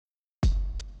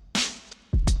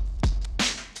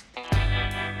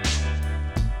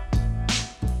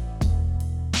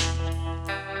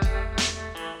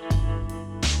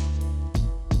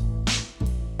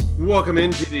Welcome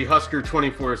into the Husker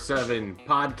 24/7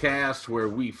 podcast where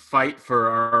we fight for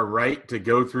our right to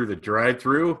go through the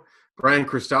drive-thru. Brian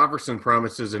Christopherson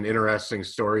promises an interesting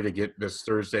story to get this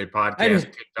Thursday podcast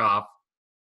kicked off.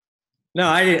 No,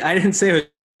 I didn't say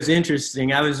it was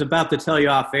interesting. I was about to tell you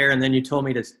off air, and then you told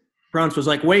me to. Brunch was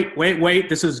like, wait,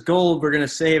 this is gold. We're going to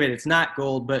save it. It's not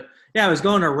gold. But, yeah, I was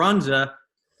going to Runza,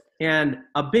 and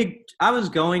I was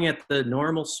going at the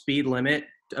normal speed limit,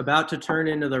 about to turn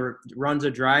into the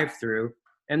Runza drive-thru,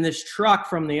 and this truck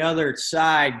from the other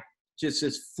side just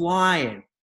is flying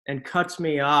and cuts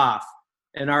me off.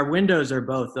 And our windows are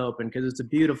both open because it's a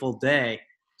beautiful day.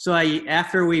 So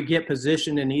after we get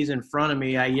positioned and he's in front of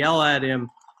me, I yell at him,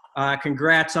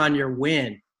 congrats on your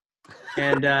win.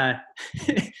 And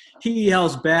he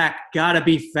yells back, gotta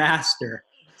be faster.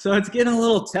 So it's getting a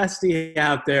little testy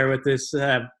out there with this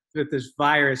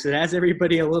virus. It has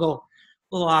everybody a little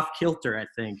off kilter, I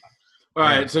think. All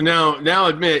right, so now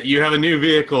admit you have a new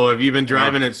vehicle. Have you been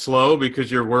driving it slow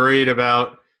because you're worried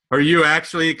about – are you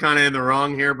actually kind of in the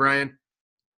wrong here, Brian?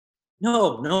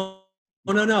 No.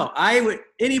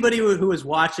 Anybody who was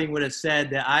watching would have said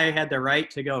that I had the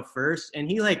right to go first, and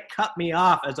he cut me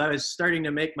off as I was starting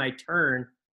to make my turn.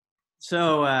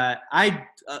 So I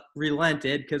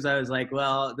relented because I was like,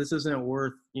 well, this isn't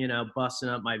worth busting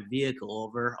up my vehicle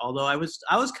over. Although I was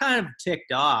kind of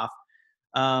ticked off,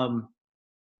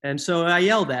 and so I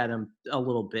yelled at him a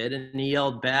little bit, and he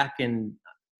yelled back. And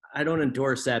I don't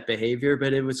endorse that behavior,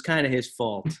 but it was kind of his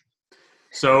fault.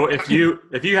 So if you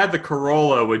had the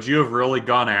Corolla, would you have really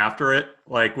gone after it?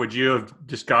 Would you have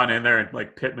just gone in there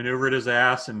and pit maneuvered his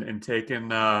ass and taken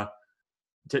the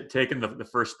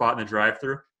first spot in the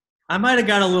drive-thru? I might have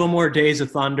got a little more Days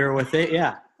of Thunder with it,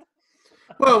 yeah.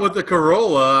 Well, with the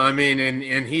Corolla, I mean,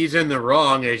 and he's in the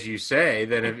wrong, as you say,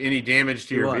 that if any damage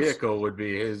to your vehicle would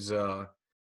be his,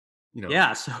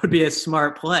 Yeah, so it would be a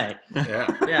smart play.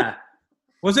 Yeah. Yeah.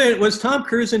 Was Tom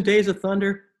Cruise in Days of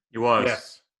Thunder? He was.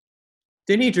 Yes.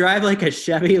 Didn't he drive a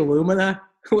Chevy Illumina?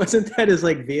 Wasn't that his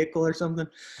vehicle or something?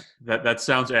 That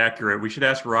sounds accurate. We should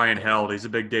ask Ryan Held. He's a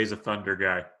big Days of Thunder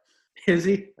guy. Is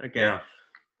he? Okay. Yeah.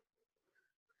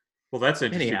 Well, that's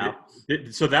interesting. Anyhow.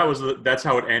 So that's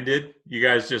how it ended. You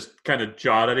guys just kind of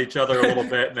jawed at each other a little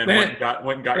bit, and then went and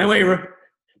got.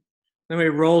 Then we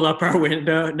rolled up our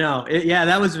window. No,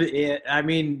 that was it. I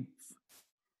mean,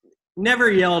 never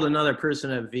yelled another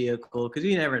person at a vehicle because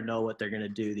you never know what they're gonna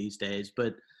do these days.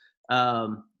 But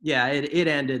it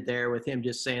ended there with him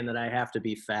just saying that I have to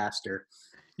be faster.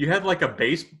 You had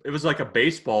it was like a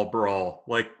baseball brawl.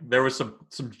 There was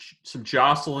some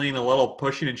jostling, a little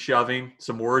pushing and shoving,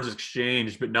 some words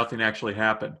exchanged, but nothing actually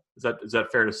happened. Is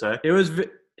that fair to say? It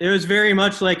was very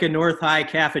much like a North High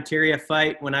cafeteria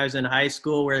fight when I was in high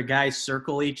school, where the guys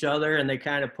circle each other and they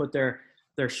kind of put their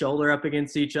shoulder up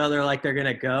against each other like they're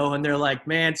gonna go, and they're like,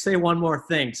 man, say one more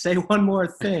thing,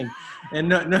 and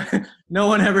no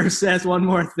one ever says one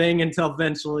more thing until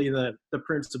eventually the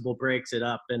principal breaks it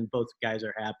up and both guys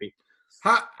are happy.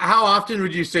 How often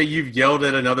would you say you've yelled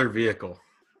at another vehicle?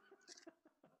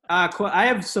 I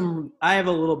have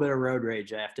a little bit of road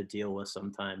rage I have to deal with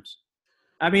sometimes.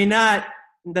 I mean, not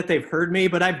that they've heard me,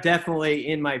 but I've definitely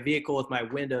in my vehicle with my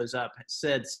windows up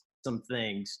said some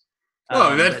things.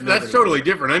 Oh, that's totally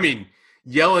different. I mean,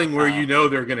 yelling where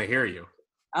they're going to hear you.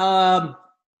 I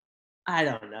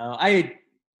don't know.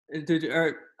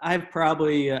 I've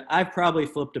probably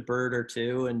flipped a bird or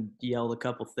two and yelled a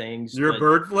couple things. You're a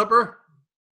bird flipper?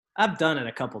 I've done it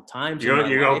a couple times. You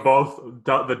go both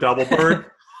the double bird?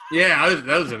 Yeah,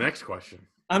 that was the next question.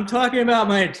 I'm talking about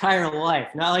my entire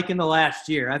life, not in the last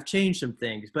year. I've changed some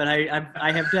things, but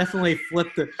I have definitely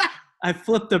flipped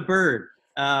a bird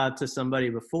to somebody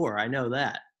before. I know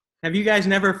that. Have you guys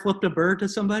never flipped a bird to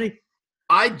somebody?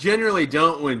 I generally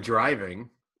don't when driving.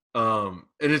 And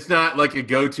it's not a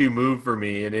go-to move for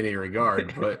me in any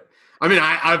regard. But, I mean,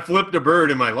 I've flipped a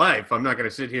bird in my life. I'm not going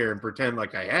to sit here and pretend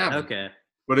like I haven't. Okay.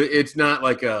 But it's not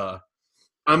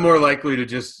I'm more likely to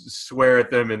just swear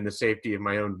at them in the safety of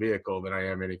my own vehicle than I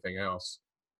am anything else.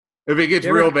 If it gets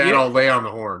real bad, I'll lay on the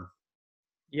horn.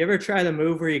 You ever try the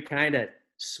move where you kind of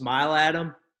smile at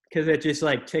them? Because it just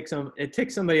ticks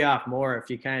somebody off more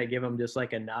if you kind of give them just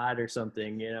a nod or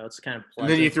something. It's kind of pleasant. And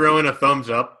then you throw in a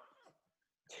thumbs up.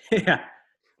 Yeah.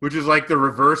 Which is the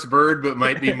reverse bird, but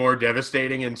might be more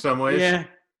devastating in some ways. Yeah.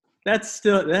 That's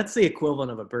the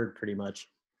equivalent of a bird pretty much.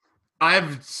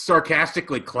 I've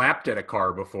sarcastically clapped at a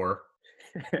car before.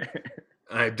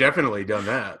 I've definitely done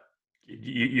that.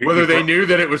 Whether they knew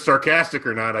that it was sarcastic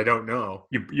or not, I don't know.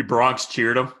 You Bronx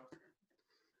cheered them?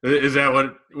 Is that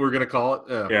what we're going to call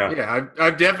it? Yeah.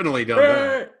 I've definitely done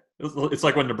that. It's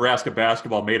like when Nebraska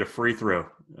basketball made a free throw,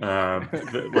 like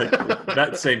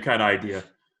that same kind of idea.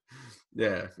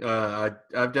 Yeah,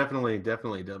 I've definitely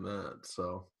done that. So,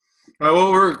 all right,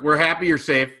 well, we're happy you're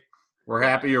safe. We're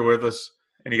happy you're with us.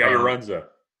 And you got your Runza.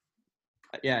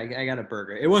 Yeah, I got a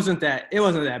burger. It wasn't that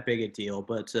big a deal,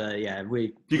 but yeah,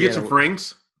 Did you get some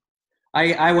frings?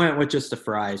 I went with just the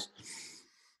fries.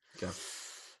 Okay.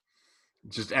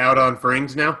 Just out on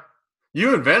frings now.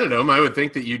 You invented them. I would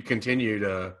think that you'd continue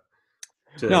to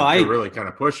really kind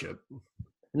of push it.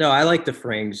 No, I like the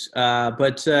frings,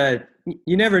 but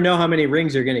you never know how many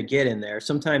rings you're going to get in there.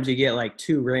 Sometimes you get like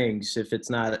 2 rings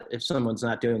if someone's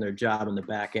not doing their job in the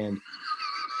back end.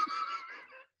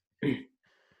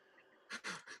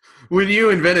 When you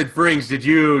invented frings, did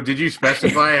you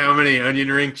specify how many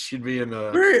onion rings should be in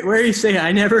the? Where are you saying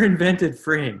I never invented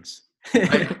frings?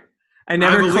 I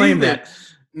never claimed that.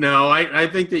 No, I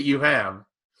think that you have.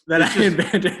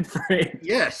 Invented frings.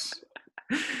 Yes.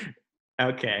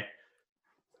 Okay.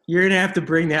 You're going to have to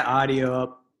bring that audio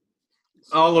up.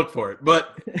 I'll look for it.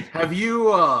 But have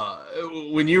you,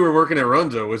 when you were working at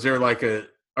Runza, was there like a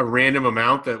random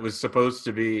amount that was supposed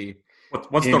to be?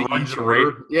 What's the Runza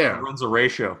rate? Yeah. The Runza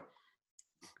ratio.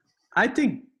 I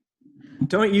think,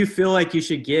 don't you feel like you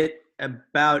should get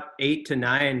about 8 to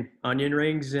 9 onion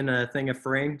rings in a thing of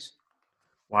frings?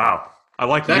 Wow. I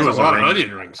like That's you as a lot ring. of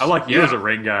onion rings. I like you as a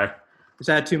ring guy. Is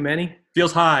that too many?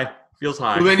 Feels high.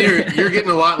 Well, then you're getting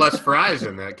a lot less fries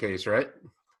in that case, right?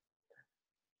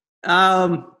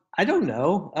 I don't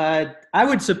know. I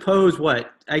would suppose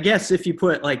I guess if you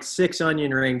put like 6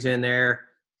 onion rings in there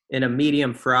in a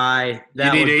medium fry,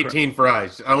 you need 18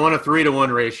 fries. I want a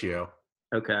 3-to-1 ratio.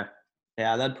 Okay.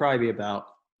 Yeah, that'd probably be about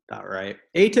right.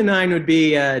 8 to 9 would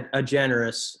be a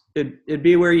generous. It'd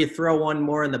be where you throw one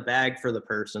more in the bag for the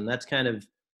person. That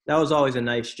was always a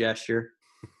nice gesture.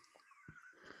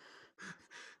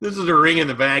 This is a ring in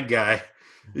the bag guy.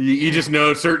 You just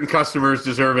know certain customers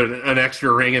deserve an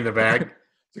extra ring in the bag.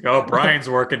 It's like, oh, Brian's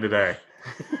working today.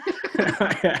 All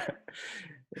right.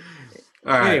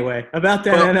 Anyway, about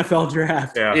that NFL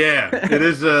draft. Yeah, it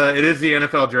is the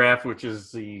NFL draft, which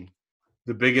is the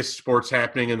biggest sports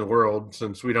happening in the world,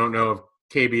 since we don't know if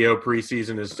KBO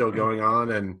preseason is still going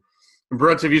on. And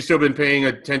Brutz, have you still been paying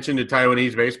attention to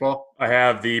Taiwanese baseball? I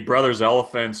have. The Brothers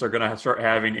Elephants are going to start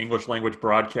having English language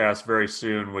broadcasts very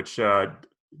soon, which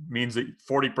means that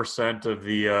 40% of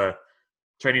the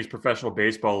Chinese Professional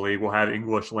Baseball League will have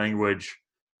English language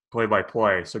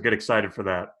play-by-play. So get excited for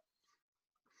that.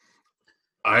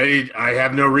 I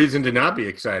have no reason to not be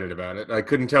excited about it. I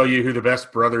couldn't tell you who the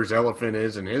best Brothers Elephant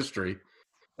is in history,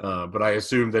 but I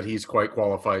assume that he's quite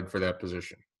qualified for that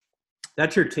position.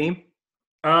 That's your team?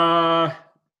 Well,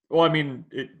 I mean,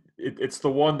 it's the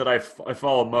one that I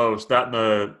follow most. That and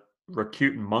the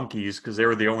Rakuten Monkeys, because they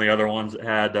were the only other ones that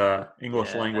had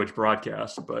English language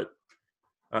broadcasts. But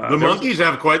the Monkeys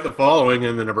have quite the following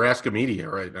in the Nebraska media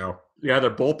right now. Yeah,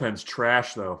 their bullpen's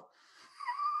trash, though.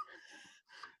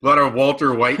 A lot of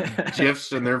Walter White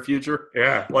gifs in their future.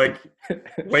 Yeah, like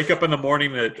wake up in the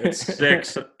morning at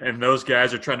 6 and those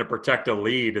guys are trying to protect a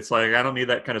lead. It's like, I don't need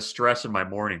that kind of stress in my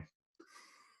morning.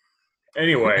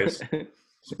 Anyways,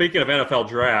 speaking of NFL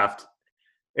draft,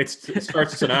 it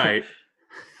starts tonight.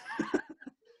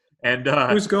 And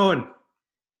who's going?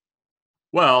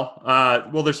 Well,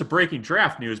 there's some breaking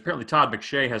draft news. Apparently, Todd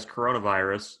McShay has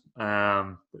coronavirus.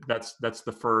 That's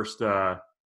the first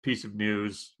piece of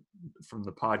news from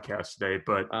the podcast today.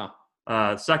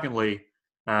 But secondly,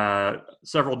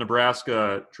 several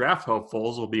Nebraska draft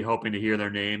hopefuls will be hoping to hear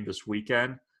their name this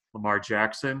weekend. Lamar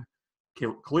Jackson,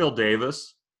 Khalil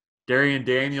Davis, Darian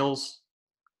Daniels,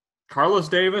 Carlos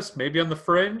Davis, maybe on the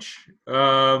fringe.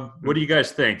 What do you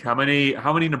guys think? How many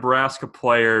Nebraska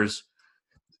players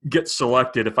get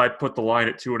selected? If I put the line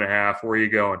at 2.5, where are you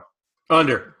going?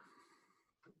 Under.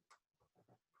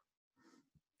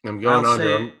 I'm going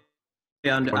under.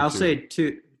 I'll say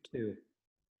two.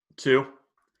 2?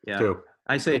 Yeah. 2.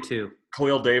 I say 2.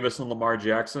 Khalil Davis and Lamar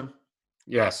Jackson?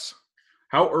 Yes.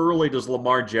 How early does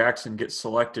Lamar Jackson get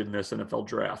selected in this NFL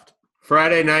draft?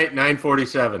 Friday night,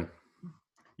 9:47.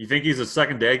 You think he's a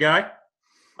second-day guy?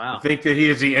 Wow. I think that he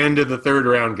is the end of the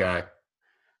third-round guy.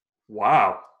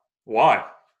 Wow. Why?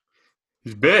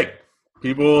 He's big.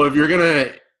 People, if you're going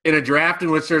to – in a draft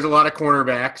in which there's a lot of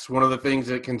cornerbacks, one of the things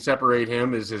that can separate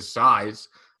him is his size.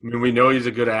 I mean, we know he's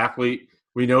a good athlete.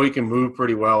 We know he can move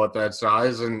pretty well at that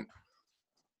size. And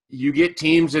you get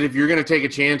teams that if you're going to take a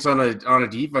chance on a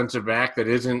defensive back that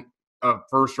isn't a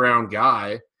first-round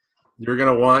guy, you're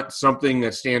going to want something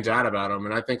that stands out about him.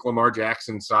 And I think Lamar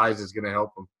Jackson's size is going to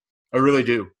help him. I really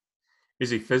do.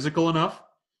 Is he physical enough?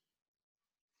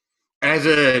 As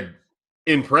a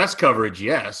In press coverage,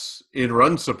 yes. In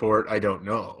run support, I don't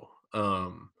know.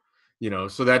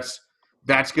 So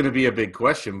that's going to be a big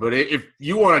question. But if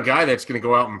you want a guy that's going to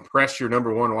go out and press your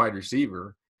number one wide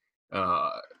receiver,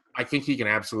 I think he can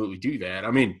absolutely do that.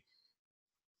 I mean,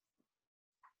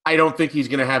 I don't think he's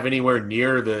going to have anywhere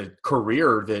near the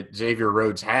career that Xavier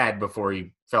Rhodes had before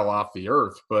he fell off the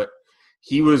earth, but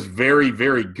he was very,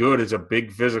 very good as a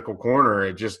big physical corner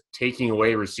at just taking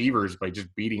away receivers by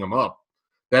just beating them up.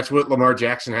 That's what Lamar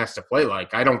Jackson has to play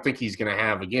like. I don't think he's going to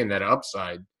have, again, that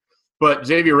upside. But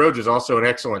Xavier Rhodes is also an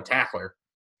excellent tackler.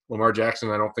 Lamar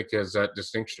Jackson, I don't think, has that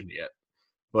distinction yet.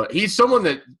 But he's someone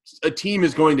that a team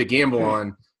is going to gamble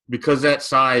on because that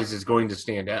size is going to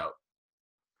stand out.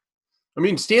 I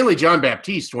mean, Stanley John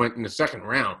Baptiste went in the second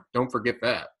round. Don't forget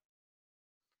that.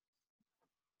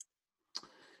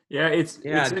 Yeah,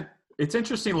 it's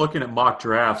interesting looking at mock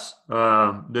drafts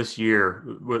this year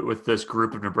with this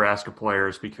group of Nebraska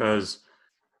players because,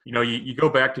 you go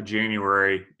back to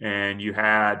January and you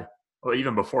had, well,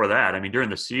 even before that, I mean, during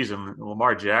the season,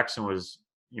 Lamar Jackson was,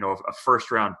 a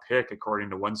first-round pick according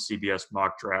to one CBS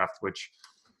mock draft, which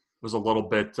was a little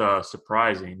bit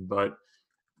surprising. But,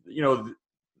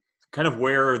 kind of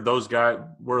where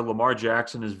Lamar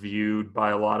Jackson is viewed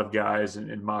by a lot of guys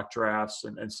in mock drafts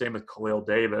and same with Khalil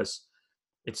Davis,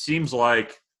 it seems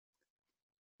like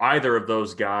either of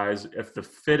those guys, if the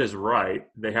fit is right,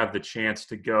 they have the chance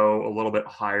to go a little bit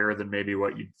higher than maybe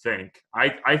what you'd think.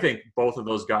 I think both of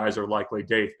those guys are likely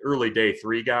early day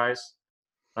 3 guys.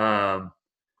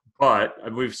 But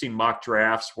we've seen mock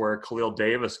drafts where Khalil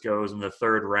Davis goes in the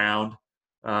 3rd round.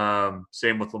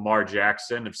 Same with Lamar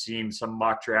Jackson. I've seen some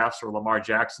mock drafts where Lamar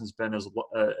Jackson's been as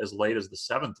late as the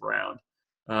 7th round.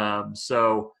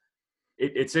 So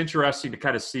it's interesting to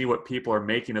kind of see what people are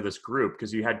making of this group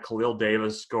because you had Khalil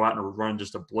Davis go out and run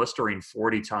just a blistering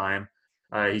 40 time.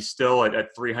 He's still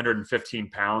at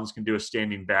 315 pounds, can do a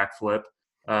standing backflip.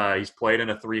 He's played in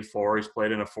a 3-4. He's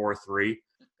played in a 4-3.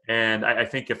 And I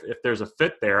think if there's a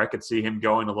fit there, I could see him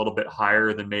going a little bit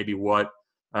higher than maybe what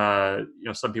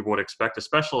some people would expect,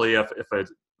 especially if a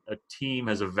team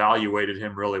has evaluated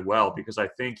him really well, because I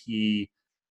think he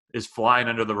is flying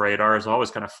under the radar, has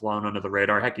always kind of flown under the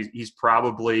radar. Heck, he's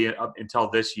probably up until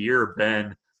this year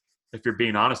been, if you're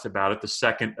being honest about it, the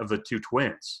second of the 2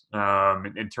 twins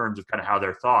in terms of kind of how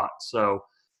they're thought. So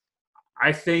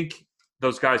I think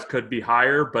those guys could be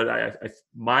higher, but I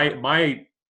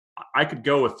could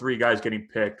go with 3 guys getting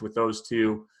picked with those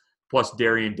 2 plus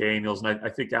Darian Daniels. And I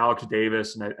think Alex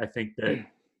Davis and I think that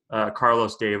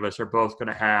Carlos Davis are both going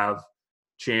to have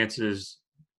chances,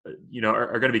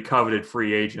 are going to be coveted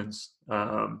free agents,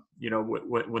 when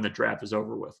the draft is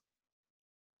over with.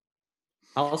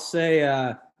 I'll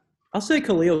say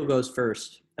Khalil goes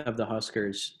first of the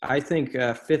Huskers. I think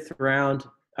 5th round.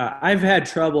 I've had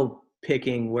trouble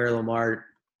picking where Lamar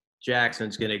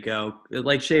Jackson's going to go.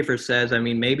 Like Schaefer says, I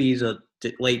mean, maybe he's a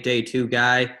late day 2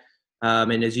 guy.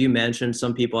 And as you mentioned,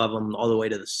 some people have him all the way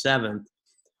to the 7th.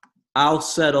 I'll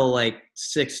settle like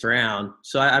 6th round.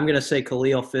 So I'm going to say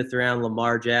Khalil 5th round,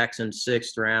 Lamar Jackson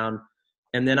 6th round.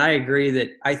 And then I agree that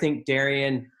I think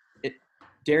Darian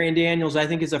Daniels, I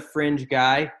think, is a fringe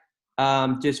guy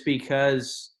just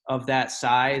because of that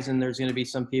size. And there's going to be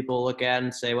some people look at it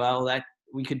and say, well, that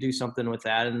we could do something with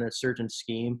that in a certain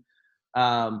scheme.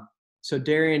 So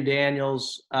Darian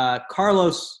Daniels,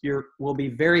 Carlos will be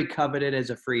very coveted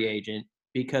as a free agent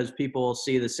because people will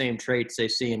see the same traits they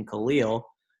see in Khalil,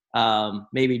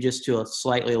 maybe just to a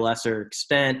slightly lesser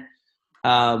extent.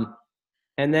 And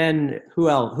then who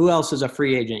else is a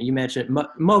free agent? You mentioned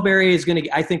Mo Berry is going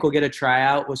to, I think, will get a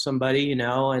tryout with somebody,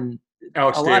 and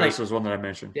Alex Davis was one that I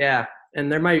mentioned. Yeah.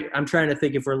 And I'm trying to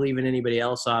think if we're leaving anybody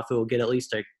else off who will get at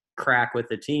least a crack with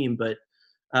the team, but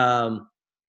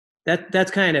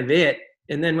that's kind of it.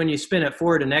 And then when you spin it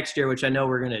forward to next year, which I know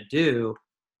we're going to do,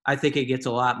 I think it gets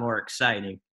a lot more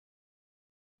exciting.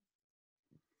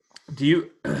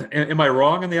 Am I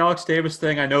wrong on the Alex Davis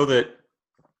thing? I know that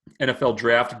NFL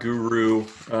draft guru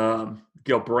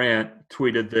Gil Brandt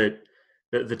tweeted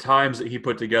that the times that he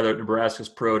put together at Nebraska's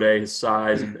Pro Day, his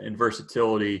size and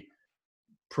versatility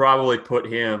probably put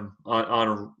him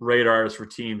on radars for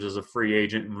teams as a free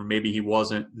agent, and maybe he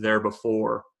wasn't there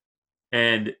before.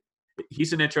 And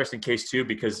he's an interesting case too,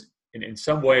 because in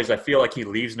some ways I feel like he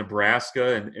leaves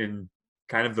Nebraska and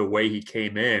kind of the way he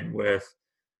came in with,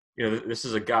 this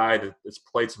is a guy that's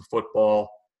played some football,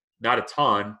 not a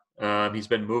ton. He's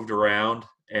been moved around,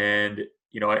 and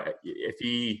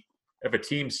if a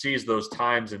team sees those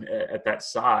times and at that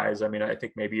size, I mean, I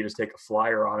think maybe you just take a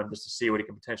flyer on him just to see what he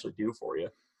can potentially do for you.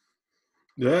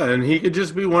 Yeah, and he could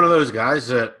just be one of those guys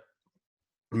that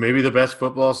maybe the best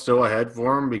football is still ahead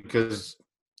for him because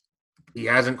he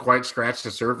hasn't quite scratched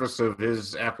the surface of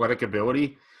his athletic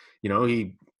ability.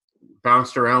 He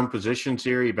bounced around positions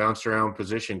here. He bounced around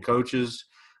position coaches.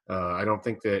 I don't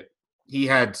think that he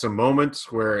had some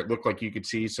moments where it looked like you could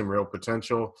see some real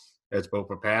potential as both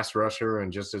a pass rusher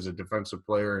and just as a defensive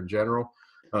player in general.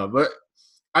 But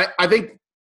I think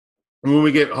when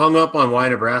we get hung up on why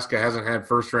Nebraska hasn't had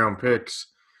first-round picks,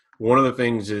 one of the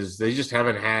things is they just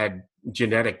haven't had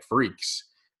genetic freaks.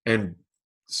 And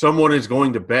someone is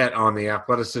going to bet on the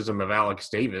athleticism of Alex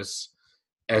Davis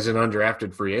as an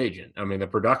undrafted free agent. I mean, the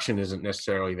production isn't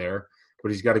necessarily there,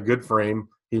 but he's got a good frame.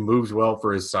 He moves well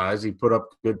for his size. He put up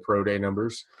good pro day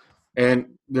numbers. And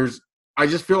I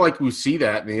just feel like we see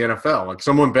that in the NFL. Like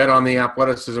someone bet on the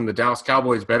athleticism. The Dallas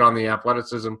Cowboys bet on the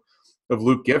athleticism of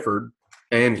Luke Gifford,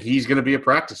 and he's going to be a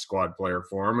practice squad player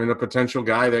for him and a potential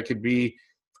guy that could be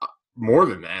more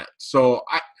than that. So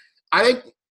I think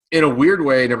in a weird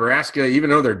way, Nebraska, even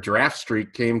though their draft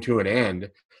streak came to an end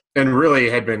and really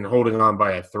had been holding on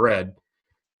by a thread,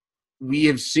 we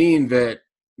have seen that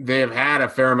they have had a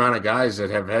fair amount of guys that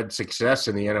have had success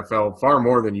in the NFL, far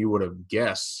more than you would have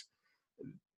guessed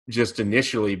just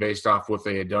initially based off what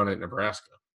they had done at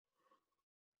Nebraska.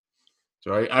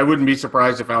 So I wouldn't be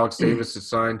surprised if Alex Davis is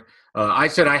signed. I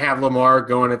said I have Lamar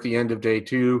going at the end of day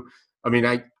 2. I mean,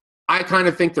 I kind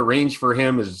of think the range for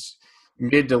him is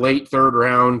mid to late third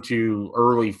round to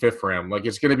early fifth round. Like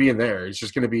it's going to be in there. It's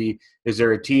just going to be, is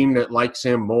there a team that likes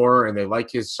him more and they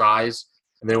like his size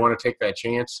and they want to take that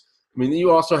chance? I mean,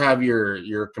 you also have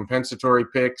your compensatory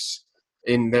picks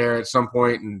in there at some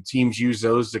point, and teams use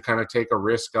those to kind of take a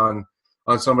risk on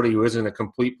somebody who isn't a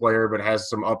complete player but has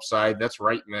some upside. That's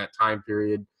right in that time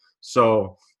period.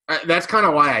 So that's kind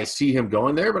of why I see him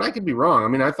going there, but I could be wrong. I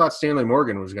mean, I thought Stanley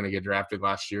Morgan was going to get drafted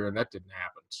last year, and that didn't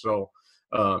happen. So,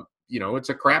 it's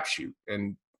a crapshoot.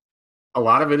 And a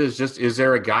lot of it is just, is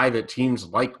there a guy that teams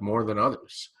like more than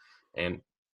others? And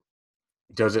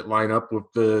does it line up with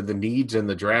the needs and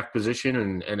the draft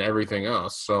position and everything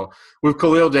else? So with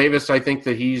Khalil Davis, I think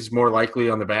that he's more likely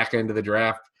on the back end of the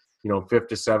draft, 5th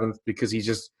to 7th, because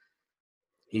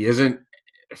he isn't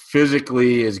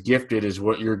physically as gifted as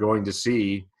what you're going to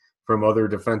see from other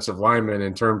defensive linemen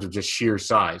in terms of just sheer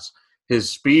size. His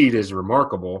speed is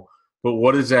remarkable, but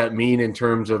what does that mean in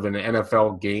terms of an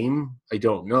NFL game? I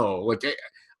don't know. Like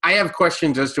I have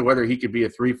questions as to whether he could be a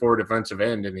 3-4 defensive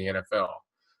end in the NFL.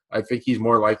 I think he's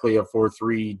more likely a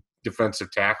 4-3 defensive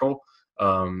tackle.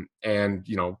 And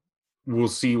we'll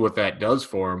see what that does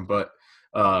for him. But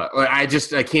I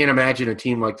can't imagine a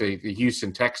team like the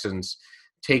Houston Texans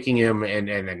taking him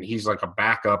and he's like a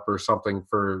backup or something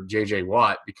for J.J.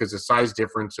 Watt, because the size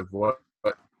difference of what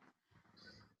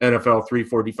NFL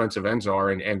 3-4 defensive ends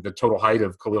are and the total height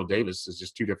of Khalil Davis is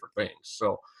just two different things.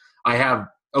 So I have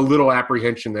a little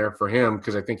apprehension there for him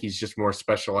because I think he's just more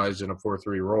specialized in a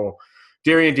 4-3 role.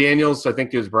 Darian Daniels, I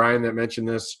think it was Brian that mentioned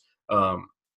this.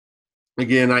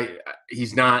 Again,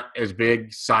 he's not as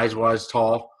big size-wise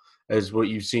tall as what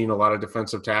you've seen a lot of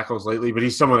defensive tackles lately, but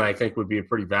he's someone that I think would be a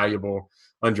pretty valuable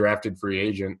undrafted free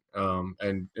agent,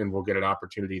 and we'll get an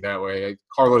opportunity that way.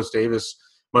 Carlos Davis,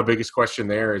 my biggest question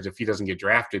there is if he doesn't get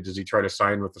drafted, does he try to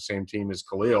sign with the same team as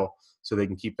Khalil so they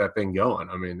can keep that thing going?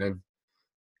 I mean, they're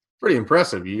pretty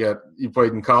impressive. You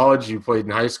played in college, you played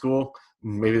in high school.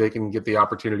 Maybe they can get the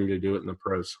opportunity to do it in the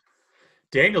pros.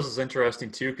 Daniels is interesting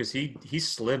too because he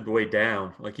slimmed way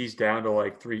down. Like he's down to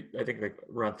like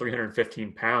around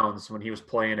 315 pounds when he was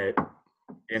playing at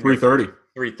 330,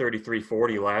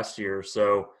 340 last year.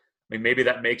 So I mean, maybe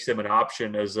that makes him an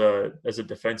option as a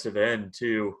defensive end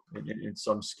too in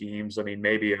some schemes. I mean,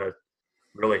 maybe a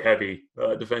really heavy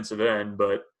defensive end,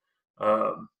 but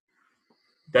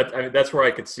that's where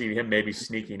I could see him maybe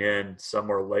sneaking in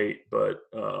somewhere late. But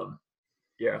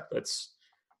yeah, that's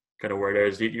kind of where it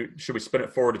is. Should we spin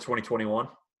it forward to 2021?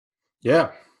 Yeah.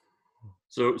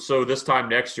 So this time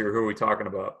next year, who are we talking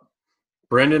about?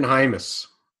 Brenden Jaimes.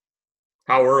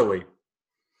 How early?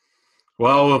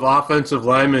 Well, with offensive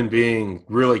linemen being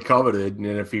really coveted, and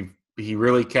if he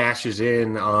really cashes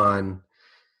in on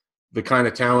the kind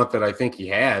of talent that I think he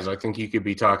has, I think you could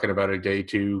be talking about a day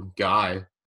 2 guy,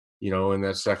 in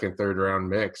that second, third round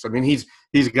mix. I mean, he's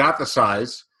got the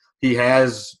size. He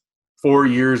has 4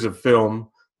 years of film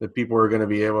that people are going to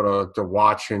be able to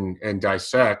watch and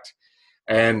dissect.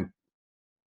 And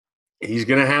he's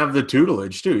going to have the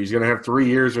tutelage too. He's going to have 3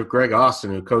 years with Greg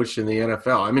Austin, who coached in the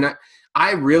NFL. I mean,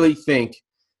 I really think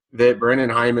that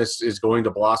Brenden Jaimes is going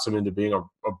to blossom into being a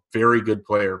very good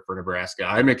player for Nebraska.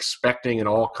 I'm expecting an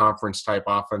all-conference type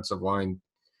offensive line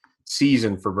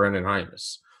season for Brenden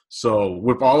Jaimes. So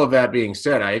with all of that being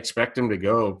said, I expect him to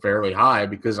go fairly high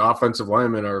because offensive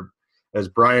linemen are, as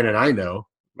Brian and I know,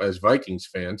 as Vikings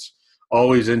fans,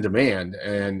 always in demand.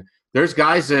 And there's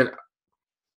guys that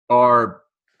are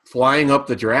flying up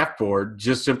the draft board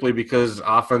just simply because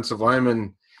offensive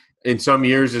linemen in some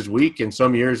years is weak and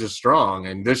some years is strong.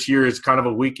 And this year is kind of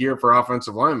a weak year for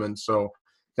offensive linemen. So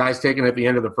guys taken at the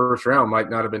end of the first round might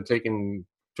not have been taken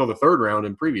till the third round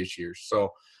in previous years.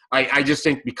 So I just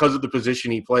think because of the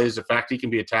position he plays, the fact he can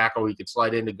be a tackle, he can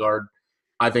slide into guard,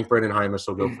 I think Brendan Hymus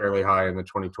will go fairly high in the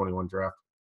 2021 draft.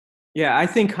 Yeah, I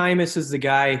think Hymus is the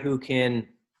guy who can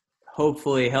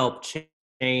hopefully help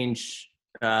change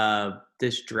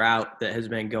this drought that has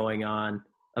been going on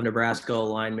of Nebraska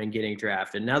linemen getting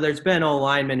drafted. Now, there's been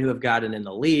linemen who have gotten in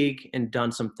the league and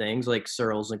done some things like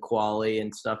Searles and Qualley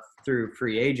and stuff through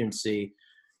free agency.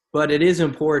 But it is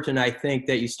important, I think,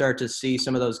 that you start to see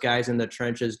some of those guys in the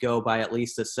trenches go by at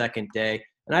least the second day.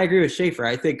 And I agree with Schaefer.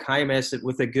 I think Hymus,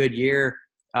 with a good year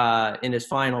in his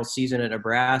final season at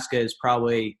Nebraska, is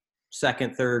probably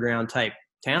second, third round type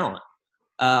talent.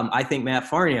 I think Matt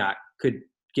Farniok could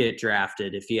get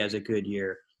drafted if he has a good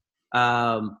year.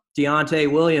 Deontay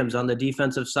Williams on the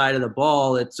defensive side of the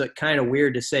ball, it's kind of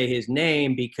weird to say his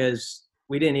name because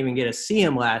we didn't even get to see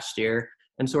him last year.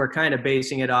 And so we're kind of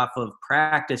basing it off of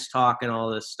practice talk and all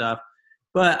this stuff.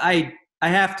 But I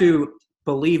have to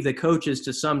believe the coaches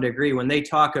to some degree when they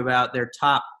talk about their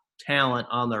top talent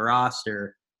on the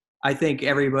roster. I think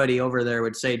everybody over there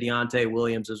would say Deontay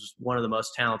Williams is one of the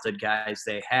most talented guys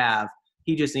they have.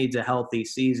 He just needs a healthy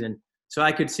season. So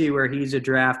I could see where he's a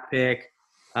draft pick.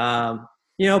 Ben,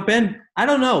 I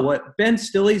don't know what Ben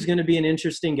Stilley's going to be an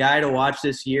interesting guy to watch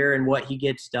this year and what he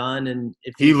gets done. And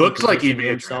if he looks like he'd be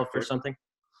himself or something.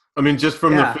 I mean, just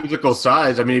from the physical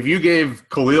size. I mean, if you gave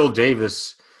Khalil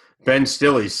Davis Ben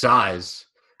Stilley's size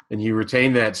and you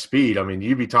retain that speed, I mean,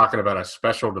 you'd be talking about a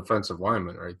special defensive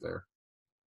lineman right there.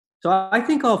 So I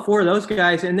think all four of those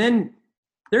guys. And then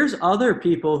there's other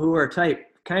people who are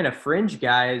kind of fringe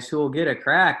guys who will get a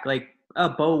crack, like a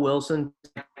Bo Wilson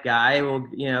guy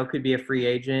could be a free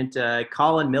agent.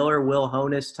 Colin Miller, Will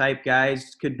Honus type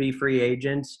guys could be free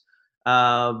agents.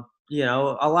 A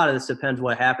lot of this depends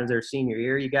what happens their senior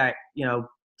year. You got,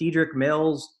 Dedrick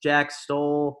Mills, Jack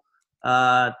Stoll,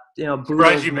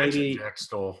 Surprised you mentioned Jack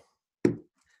Stoll.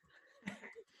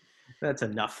 That's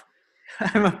enough.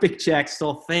 I'm a big Jack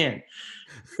Stoll fan.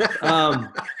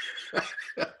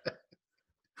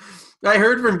 I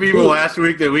heard from people last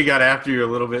week that we got after you a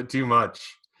little bit too much,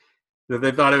 that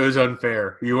they thought it was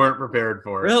unfair. You weren't prepared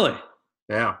for it. Really?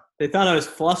 Yeah. They thought I was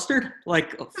flustered?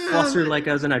 Like I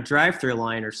was in a drive-thru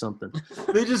line or something.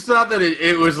 They just thought that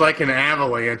it was like an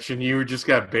avalanche and you just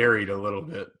got buried a little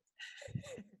bit.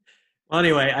 Well,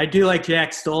 anyway, I do like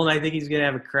Jack Stoll, and I think he's going to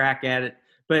have a crack at it.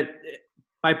 But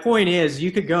my point is,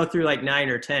 you could go through like 9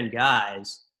 or 10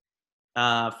 guys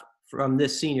from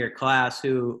this senior class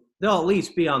who they'll at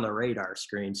least be on the radar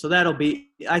screen. So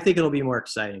I think it'll be more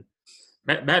exciting.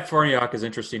 Matt Farniok is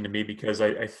interesting to me because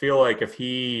I feel like if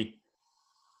he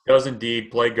does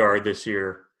indeed play guard this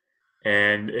year,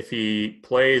 and if he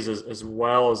plays as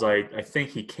well as I think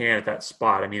he can at that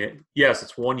spot, I mean, yes,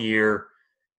 it's 1 year.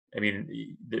 I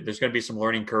mean, there's going to be some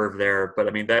learning curve there, but I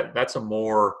mean, that's a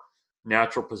more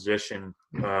natural position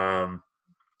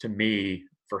to me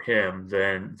for him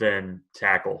than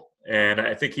tackle. And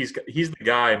I think he's the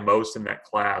guy most in that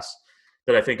class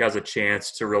that I think has a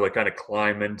chance to really kind of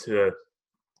climb into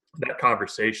that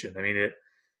conversation. I mean,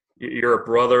 you're a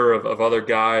brother of other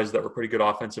guys that were pretty good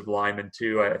offensive linemen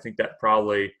too. I think that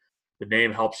probably the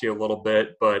name helps you a little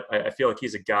bit, but I feel like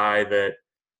he's a guy that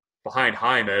behind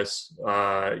Hymus,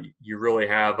 you really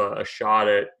have a shot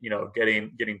at,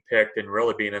 getting picked and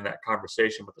really being in that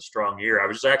conversation with a strong year. I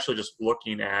was actually just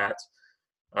looking at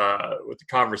with the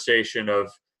conversation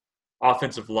of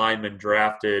offensive linemen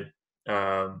drafted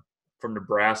from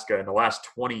Nebraska. In the last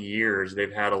 20 years,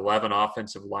 they've had 11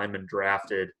 offensive linemen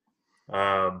drafted.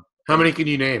 How many can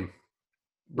you name,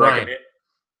 Brian?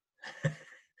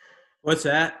 What's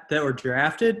that were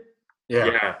drafted?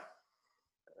 Yeah.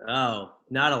 Oh,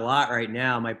 not a lot right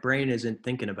now. My brain isn't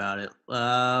thinking about it.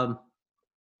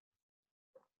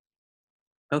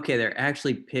 Okay, they're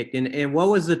actually picked. And what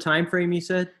was the time frame you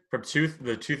said? From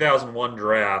the 2001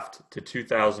 draft to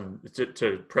 2000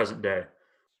 to present day.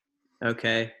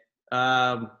 Okay.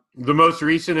 The most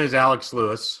recent is Alex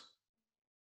Lewis.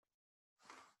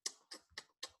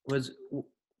 That's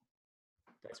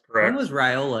correct. When was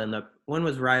Raiola in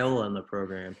the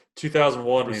program?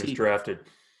 2001 when he was drafted.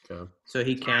 Okay. So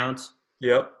he counts.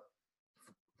 Yep.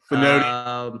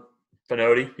 Finoti.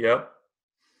 Finoti. Yep.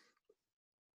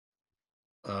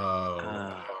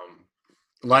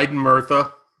 Leiden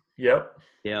Murtha, Yep.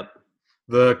 Yep.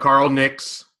 the Carl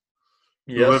Nix,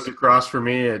 who Yes. lived across from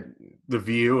me at the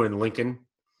View in Lincoln.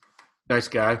 Nice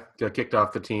guy. Got kicked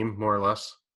off the team, more or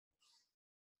less.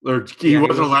 Or he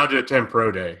wasn't allowed to attend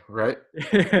pro day, right?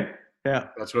 Yeah.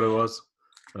 That's what it was.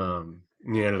 And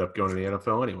he ended up going to the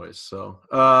NFL anyways. So,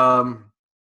 All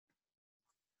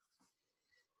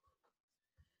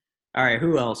right.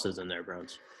 Who else is in there,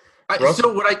 Browns? I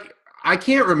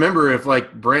can't remember if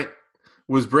Brent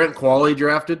Qualley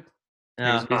drafted.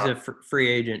 No, he's a free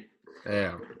agent.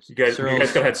 Yeah. You guys could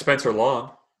have had Spencer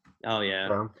Long. Oh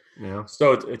yeah. Yeah.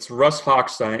 So it's Russ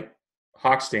Hochstein.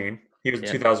 He was in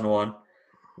 2001.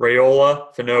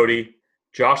 Raiola, Finotti,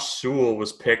 Josh Sewell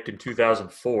was picked in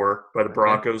 2004 by the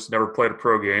Broncos. Never played a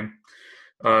pro game.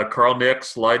 Carl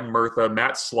Nix, Leiden Murtha,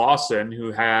 Matt Slauson,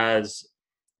 who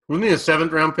wasn't he a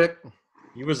 7th-round pick?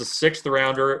 He was a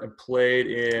 6th-rounder and played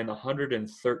in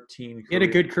 113. He had a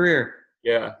good career.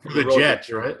 Yeah. The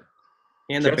Jets, right?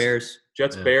 And the Bears.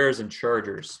 Jets, Bears, and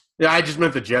Chargers. Yeah, I just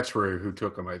meant the Jets were who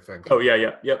took him, I think. Oh,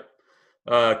 yeah.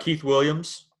 Keith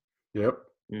Williams. Yep.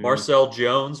 Marcel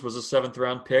Jones was a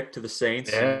 7th-round pick to the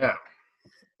Saints. Yeah.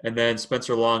 And then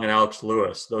Spencer Long and Alex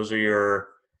Lewis. Those are your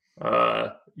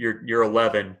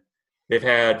 11. They've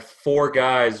had 4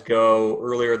 guys go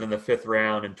earlier than the 5th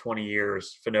round in 20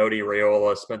 years. Finotti,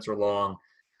 Raiola, Spencer Long,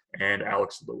 and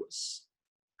Alex Lewis.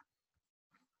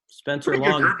 Spencer Pretty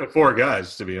Long. good group of 4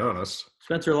 guys, to be honest.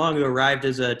 Spencer Long, who arrived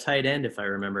as a tight end, if I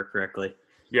remember correctly.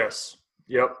 Yes.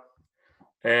 Yep.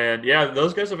 And,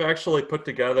 those guys have actually put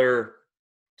together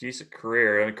decent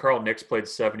career. I mean, Carl Nix played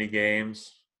 70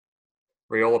 games.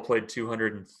 Raiola played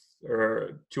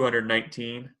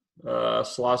 219.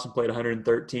 Slauson played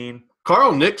 113.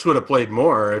 Carl Nix would have played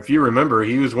more. If you remember,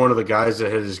 he was one of the guys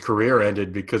that had his career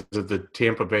ended because of the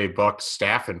Tampa Bay Bucs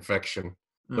staph infection,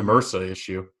 the MRSA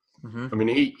issue. Mm-hmm. I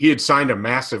mean, he had signed a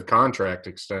massive contract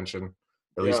extension,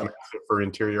 at least massive for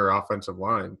interior offensive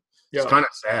line. It's kind of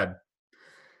sad.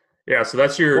 Yeah, so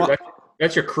that's your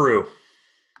crew.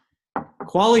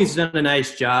 Qualley's done a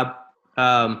nice job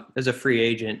as a free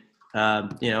agent,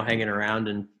 hanging around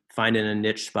and finding a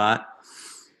niche spot.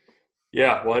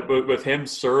 Yeah, well, with him,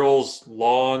 Searles,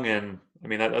 Long, and I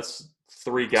mean that's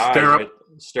 3 guys.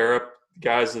 Stirrup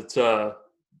guys that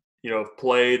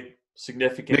played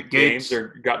significant games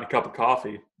or gotten a cup of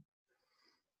coffee.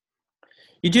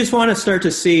 You just want to start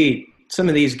to see some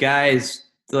of these guys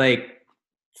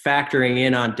factoring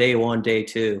in on day 1, day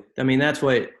 2. I mean, that's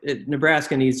what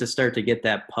Nebraska needs to start to get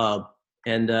that pub.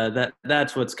 And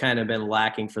that's what's kind of been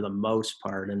lacking for the most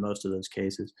part in most of those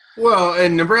cases. Well,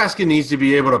 and Nebraska needs to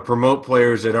be able to promote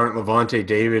players that aren't Levante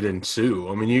David and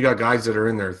Sue. I mean, you got guys that are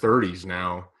in their 30s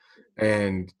now,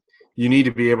 and you need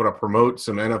to be able to promote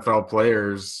some NFL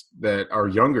players that are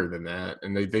younger than that,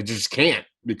 and they just can't,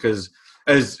 because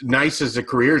as nice as the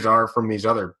careers are from these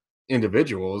other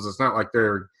individuals, it's not like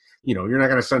they're you're not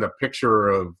going to send a picture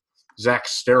of Zach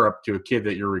Stirrup to a kid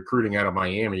that you're recruiting out of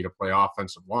Miami to play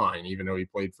offensive line, even though he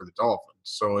played for the Dolphins.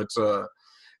 So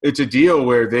it's a deal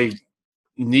where they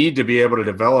need to be able to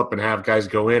develop and have guys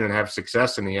go in and have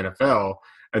success in the NFL,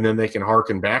 and then they can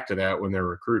harken back to that when they're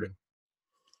recruiting.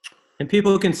 And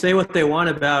people can say what they want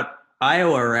about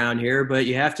Iowa around here, but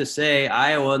you have to say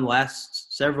Iowa in the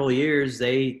last several years,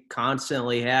 they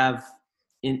constantly have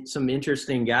some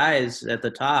interesting guys at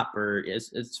the top, or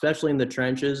especially in the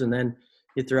trenches, and then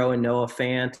you throw in Noah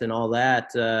Fant and all that.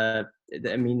 I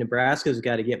mean, Nebraska's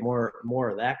got to get more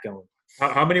of that going.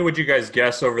 How many would you guys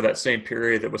guess over that same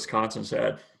period that Wisconsin's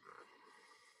had?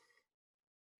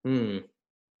 Do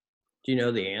you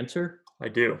know the answer? I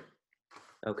do.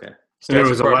 Okay. So it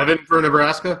was 11 for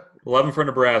Nebraska? 11 for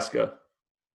Nebraska.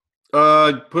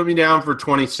 Put me down for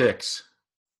 26.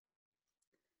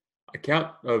 I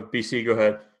count BC. Go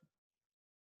ahead.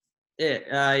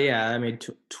 I mean,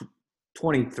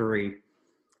 23.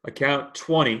 I count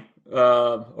 20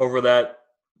 over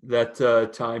that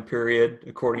time period,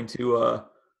 according to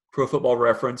Pro Football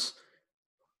Reference.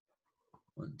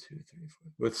 1, 2, 3,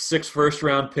 4. With 6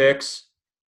 first-round picks,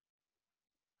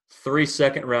 3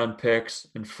 second-round picks,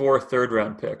 and 4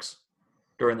 third-round picks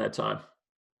during that time.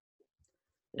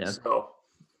 Yeah. So,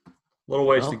 a little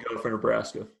ways to go for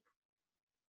Nebraska.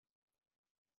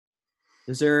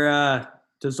 Is there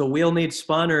does the wheel need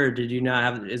spun, or did you not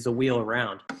have? Is the wheel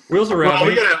around? Wheels around.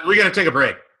 Well, we gotta take a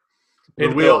break. Pay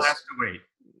the wheel has to wait.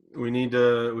 We need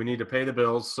to pay the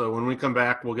bills. So when we come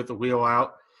back, we'll get the wheel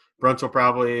out. Brunts will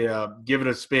probably give it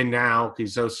a spin now.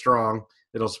 He's so strong,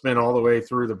 it'll spin all the way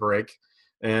through the break.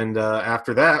 And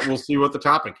after that, we'll see what the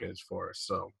topic is for us.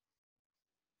 So,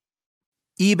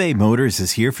 eBay Motors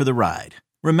is here for the ride.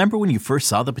 Remember when you first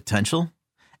saw the potential?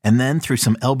 And then through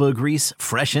some elbow grease,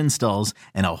 fresh installs,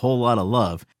 and a whole lot of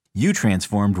love, you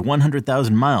transformed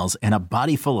 100,000 miles and a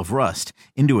body full of rust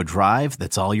into a drive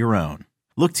that's all your own.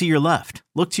 Look to your left.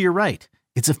 Look to your right.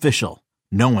 It's official.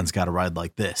 No one's got a ride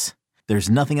like this. There's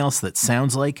nothing else that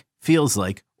sounds like, feels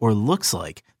like, or looks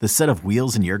like the set of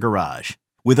wheels in your garage.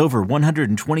 With over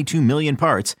 122 million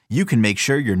parts, you can make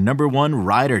sure your number one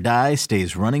ride or die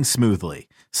stays running smoothly.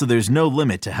 So there's no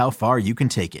limit to how far you can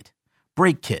take it.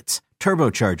 Brake kits,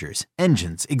 turbochargers,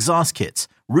 engines, exhaust kits,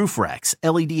 roof racks,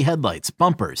 LED headlights,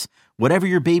 bumpers, whatever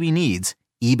your baby needs,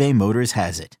 eBay Motors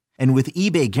has it. And with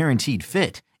eBay Guaranteed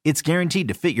Fit, it's guaranteed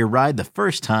to fit your ride the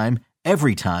first time,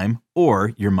 every time,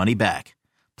 or your money back.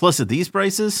 Plus at these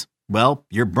prices, well,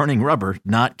 you're burning rubber,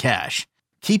 not cash.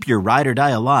 Keep your ride or die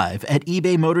alive at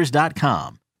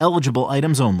ebaymotors.com. Eligible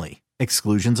items only.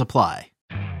 Exclusions apply.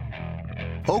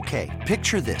 Okay,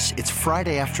 picture this. It's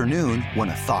Friday afternoon when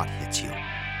a thought hits you.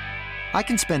 I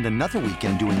can spend another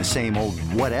weekend doing the same old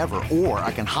whatever, or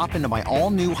I can hop into my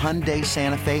all-new Hyundai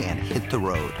Santa Fe and hit the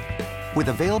road. With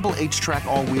available H-Track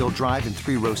all-wheel drive and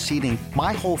 3-row seating,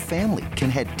 my whole family can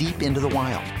head deep into the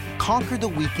wild. Conquer the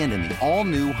weekend in the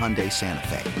all-new Hyundai Santa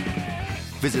Fe.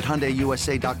 Visit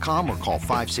HyundaiUSA.com or call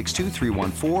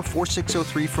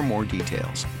 562-314-4603 for more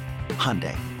details.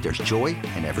 Hyundai, there's joy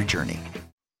in every journey.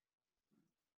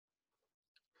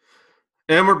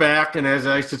 And we're back, and as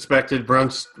I suspected,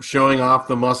 Brunt's showing off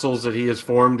the muscles that he has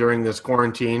formed during this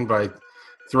quarantine by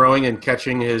throwing and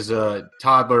catching his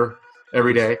toddler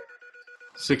every day,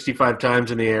 65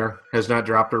 times in the air, has not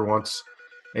dropped her once.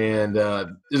 And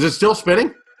is it still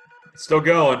spinning? It's still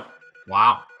going.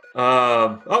 Wow.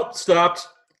 Stopped.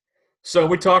 So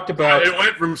we talked about... It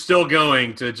went from still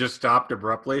going to just stopped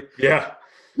abruptly. Yeah.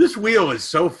 This wheel is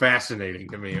so fascinating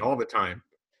to me all the time.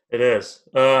 It is.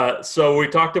 So we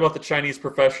talked about the Chinese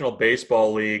Professional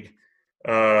Baseball League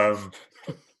in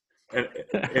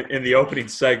the opening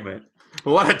segment.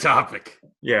 What a topic.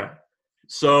 Yeah.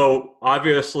 So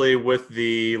obviously with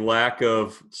the lack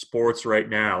of sports right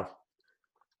now,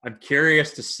 I'm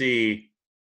curious to see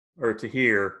or to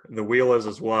hear, and the wheel is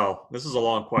as well. This is a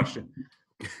long question.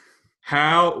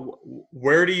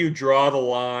 Where do you draw the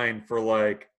line for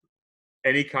like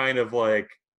any kind of like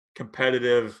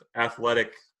competitive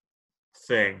athletic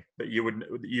thing that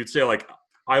you'd say like,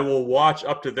 I will watch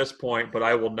up to this point, but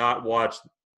I will not watch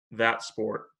that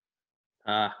sport?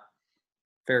 Fair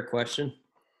question.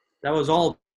 That was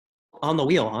all on the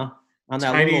wheel, huh? On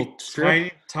that little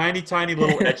strip? Tiny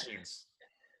little etchings.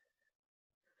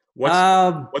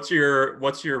 What's your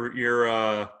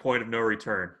point of no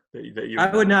return that you?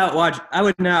 I would not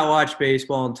watch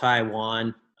baseball in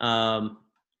Taiwan. I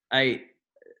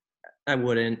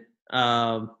wouldn't.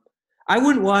 I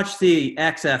wouldn't watch the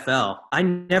XFL. I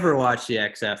never watched the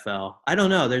XFL. I don't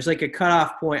know. There's like a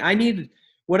cutoff point.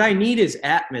 What I need is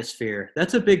atmosphere.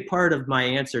 That's a big part of my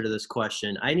answer to this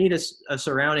question. I need a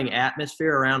surrounding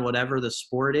atmosphere around whatever the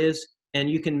sport is. And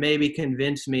you can maybe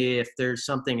convince me if there's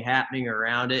something happening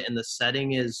around it and the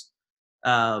setting is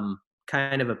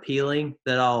kind of appealing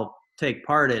that I'll take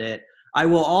part in it. I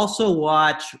will also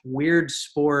watch weird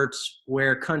sports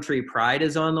where country pride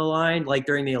is on the line, like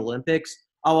during the Olympics.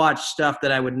 I'll watch stuff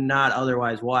that I would not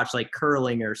otherwise watch, like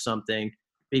curling or something,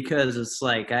 because it's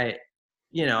like our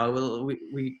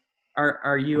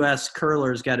U.S.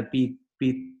 curlers got to beat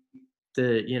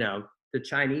the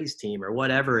Chinese team or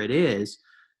whatever it is.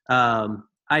 I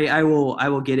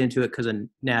will get into it because of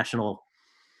national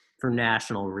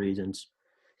reasons.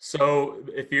 So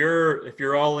if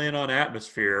you're all in on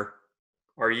atmosphere,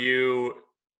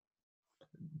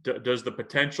 does the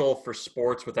potential for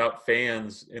sports without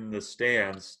fans in the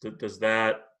stands, does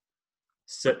that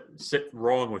sit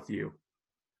wrong with you?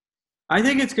 I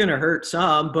think it's going to hurt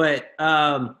some, but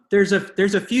there's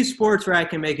a few sports where I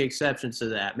can make exceptions to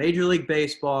that. Major League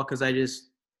Baseball, because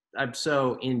I'm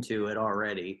so into it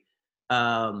already.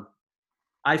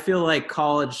 I feel like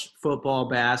college football,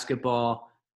 basketball,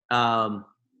 and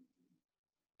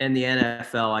the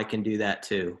NFL, I can do that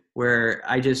too, where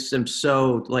I just am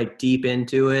so like deep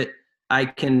into it.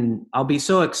 I'll be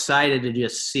so excited to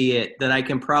just see it that I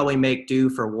can probably make do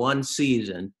for one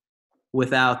season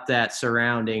without that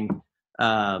surrounding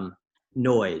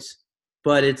noise.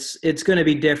 But it's going to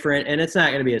be different, and it's not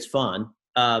going to be as fun.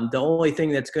 The only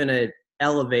thing that's going to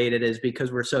elevate it is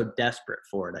because we're so desperate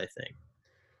for it, I think.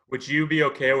 Would you be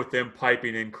okay with them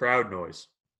piping in crowd noise?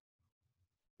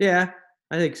 Yeah,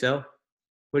 I think so.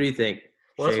 What do you think?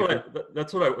 Well,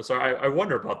 I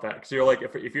wonder about that, because you're like,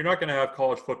 if you're not going to have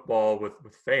college football with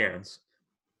fans,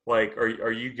 like,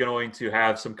 are you going to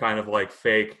have some kind of like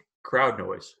fake crowd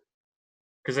noise?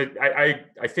 Because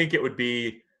I think it would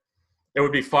be it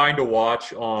would be fine to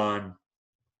watch on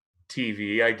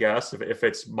TV, I guess, if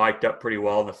it's mic'd up pretty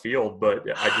well in the field. But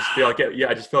I just feel like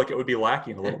it would be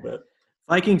lacking a little bit.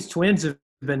 Vikings Twins have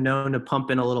been known to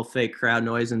pump in a little fake crowd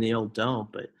noise in the old dome,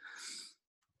 but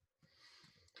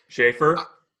Schaefer?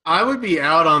 I would be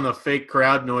out on the fake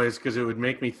crowd noise because it would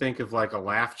make me think of like a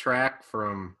laugh track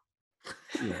from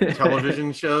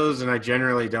television shows, and I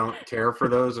generally don't care for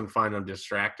those and find them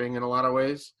distracting in a lot of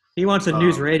ways. he wants a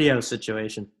news radio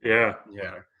situation. Yeah.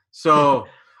 So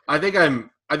I think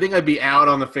I'd be out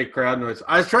on the fake crowd noise.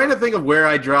 I was trying to think of where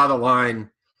I draw the line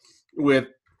with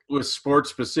sports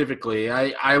specifically.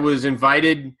 I was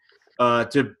invited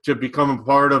to become a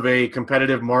part of a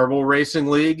competitive marble racing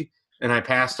league, and I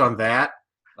passed on that,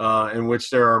 in which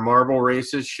there are marble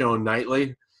races shown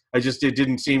nightly. It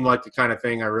didn't seem like the kind of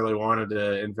thing I really wanted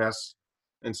to invest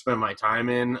and spend my time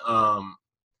in.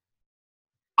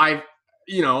 I've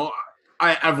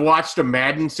watched a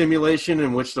Madden simulation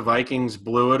in which the Vikings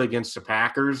blew it against the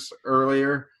Packers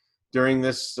earlier during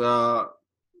this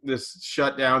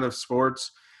shutdown of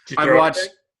sports. I watched.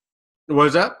 Anything? What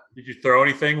was that? Did you throw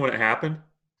anything when it happened?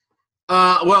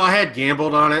 Well, I had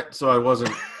gambled on it, so I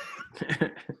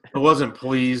wasn't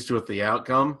pleased with the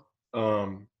outcome.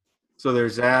 So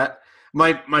there's that.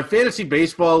 My fantasy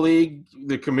baseball league,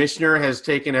 the commissioner has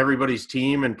taken everybody's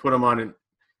team and put them on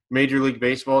Major League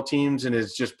Baseball teams and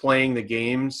is just playing the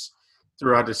games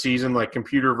throughout the season, like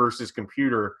computer versus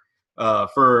computer,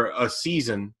 for a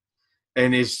season,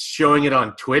 and is showing it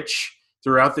on Twitch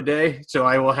throughout the day. So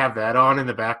I will have that on in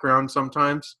the background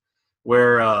sometimes,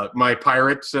 where my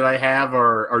Pirates that I have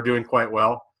are doing quite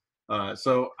well.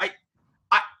 So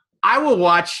I will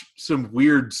watch some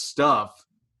weird stuff.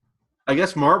 I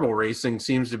guess marble racing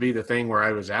seems to be the thing where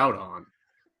I was out on,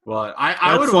 but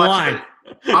I would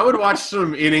watch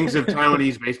some innings of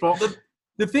Taiwanese baseball.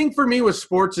 The thing for me with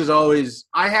sports is always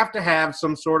I have to have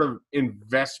some sort of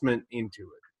investment into it.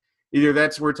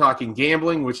 Either we're talking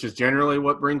gambling, which is generally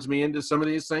what brings me into some of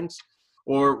these things,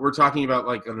 or we're talking about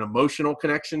like an emotional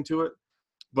connection to it.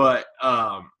 But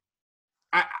I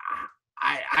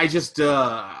think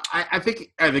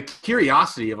the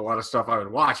curiosity of a lot of stuff I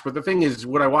would watch. But the thing is,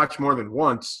 would I watch more than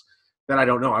once? That I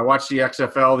don't know. I watched the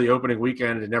XFL the opening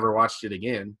weekend and never watched it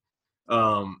again.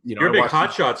 You're a big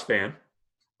Hot Shots fan.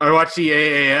 I watched the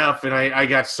AAF, and I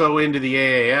got so into the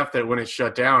AAF that when it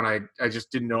shut down, I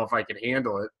just didn't know if I could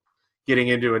handle it, getting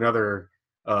into another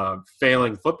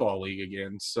failing football league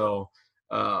again. So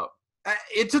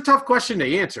it's a tough question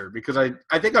to answer because I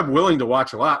think I'm willing to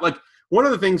watch a lot. Like, one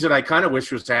of the things that I kind of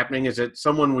wish was happening is that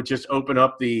someone would just open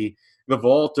up the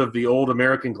vault of the old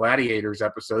American Gladiators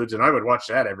episodes, and I would watch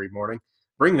that every morning.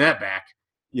 Bring that back.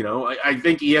 I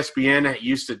think ESPN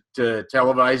used to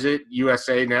televise it.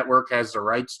 USA Network has the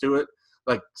rights to it.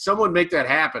 Like, someone make that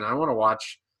happen. I want to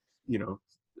watch,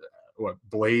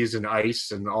 Blaze and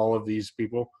Ice and all of these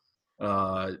people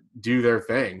do their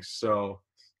things. So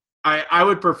I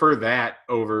would prefer that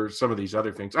over some of these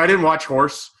other things. I didn't watch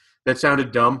Horse. That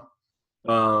sounded dumb.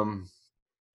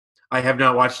 I have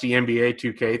not watched the NBA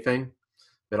 2K thing.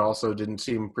 That also didn't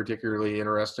seem particularly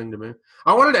interesting to me.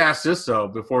 I wanted to ask this, though,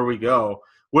 before we go.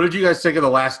 What did you guys think of The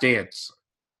Last Dance?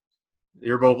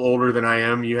 You're both older than I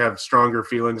am. You have stronger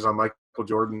feelings on Michael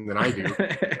Jordan than I do.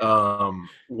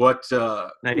 What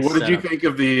did you think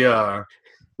of the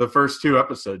first two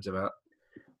episodes of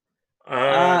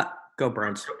that? Go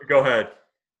Bruins. Go ahead.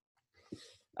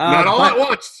 Not all at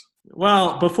once.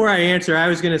 Well, before I answer, I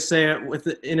was going to say,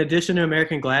 in addition to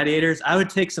American Gladiators, I would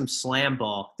take some Slam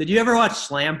Ball. Did you ever watch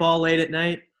Slam Ball late at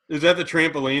night? Is that the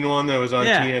trampoline one that was on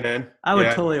TNN? I would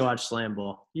totally watch Slam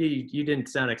Ball. You didn't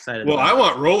sound excited. Well, I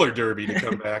want Roller Derby to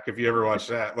come back if you ever watch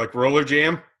that. Like Roller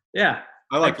Jam? Yeah.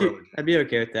 I like Roller Jam. I'd be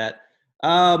okay with that.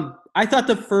 I thought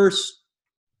the first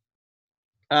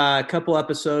couple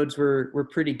episodes were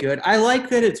pretty good. I like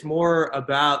that it's more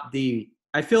about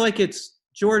I feel like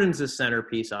Jordan's the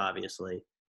centerpiece, obviously.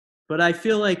 But I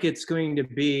feel like it's going to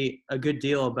be a good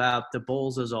deal about the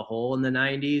Bulls as a whole in the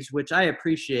 90s, which I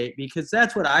appreciate because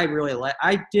that's what I really like.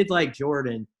 I did like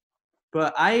Jordan,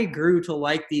 but I grew to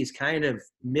like these kind of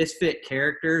misfit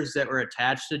characters that were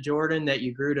attached to Jordan that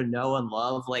you grew to know and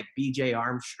love, like B.J.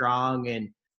 Armstrong and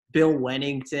Bill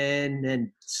Wennington and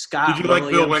Scott Did you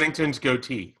Williams. like Bill Wennington's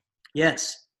goatee?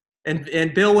 Yes.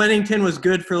 And Bill Wennington was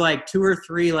good for like 2 or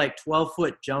 3 like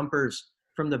 12-foot jumpers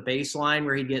from the baseline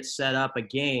where he'd get set up a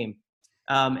game.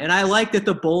 And I like that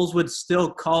the Bulls would still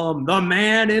call him the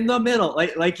man in the middle.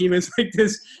 Like he was like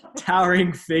this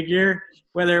towering figure,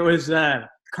 whether it was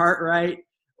Cartwright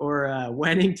or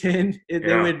Wennington.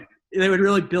 They would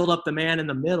really build up the man in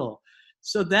the middle.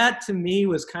 So that to me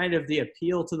was kind of the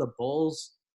appeal to the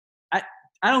Bulls.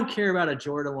 I don't care about a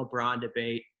Jordan LeBron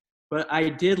debate, but I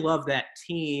did love that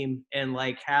team and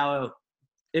like how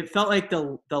it felt like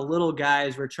the little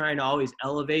guys were trying to always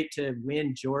elevate to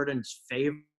win Jordan's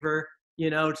favor,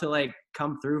 to like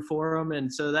come through for him.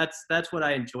 And so that's what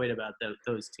I enjoyed about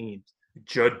those teams.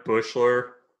 Judd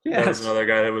Bushler. Yes. That was another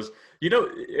guy that was,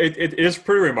 it is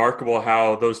pretty remarkable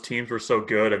how those teams were so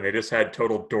good and they just had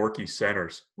total dorky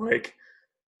centers. Like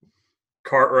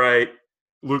Cartwright,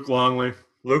 Luke Longley,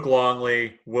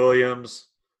 Williams.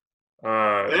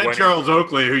 And Charles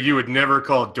Oakley, who you would never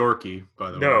call dorky,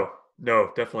 by the way.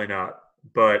 No, definitely not.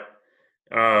 But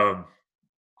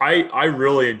I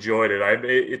really enjoyed it.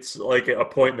 It's like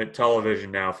appointment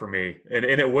television now for me. And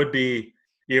it would be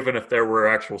even if there were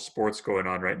actual sports going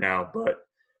on right now. But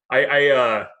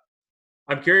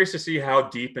I'm curious to see how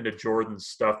deep into Jordan's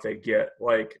stuff they get.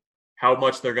 Like how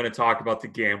much they're going to talk about the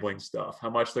gambling stuff, how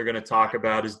much they're going to talk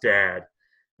about his dad.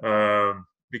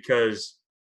 Because,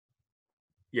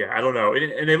 yeah, I don't know.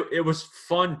 And it was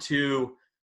fun to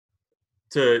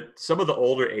some of the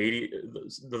older 80s,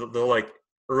 the like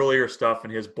earlier stuff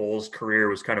in his Bulls career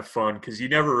was kind of fun because you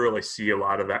never really see a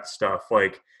lot of that stuff.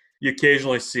 Like you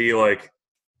occasionally see like,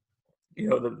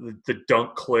 the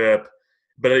dunk clip,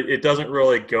 but it doesn't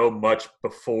really go much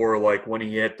before like when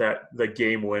he hit the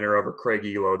game winner over Craig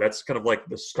Elo. That's kind of like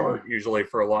the start usually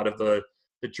for a lot of the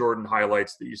Jordan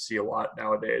highlights that you see a lot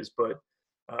nowadays. But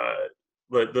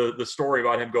the story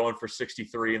about him going for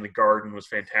 63 in the Garden was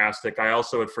fantastic. I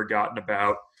also had forgotten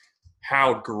about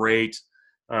how great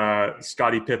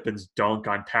Scottie Pippen's dunk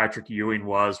on Patrick Ewing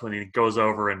was when he goes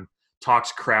over and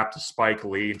talks crap to Spike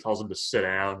Lee and tells him to sit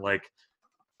down. Like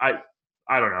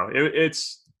I don't know.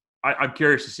 I'm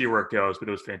curious to see where it goes, but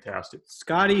it was fantastic.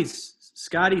 Scotty's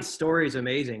story is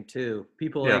amazing too.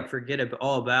 People forget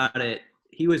all about it.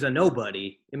 He was a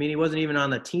nobody. I mean, he wasn't even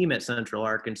on the team at Central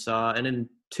Arkansas, and in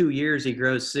 2 years he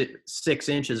grows 6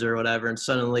 inches or whatever, and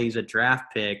suddenly he's a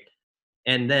draft pick,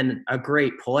 and then a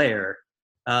great player.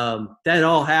 That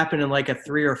all happened in like a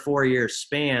 3 or 4 year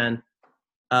span.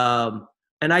 And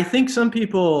I think some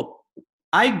people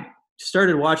 – I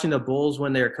started watching the Bulls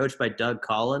when they were coached by Doug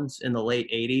Collins in the late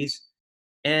 80s.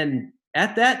 And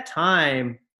at that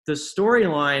time, the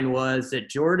storyline was that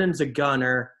Jordan's a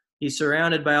gunner. He's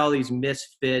surrounded by all these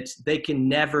misfits. They'll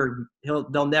never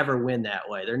win that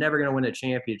way. They're never going to win a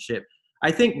championship.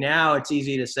 I think now it's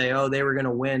easy to say, oh, they were going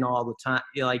to win all the time.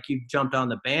 Like you jumped on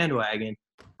the bandwagon.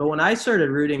 But when I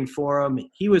started rooting for him,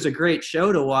 he was a great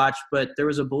show to watch, but there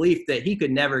was a belief that he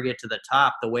could never get to the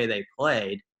top the way they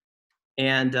played.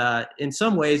 And in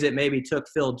some ways, it maybe took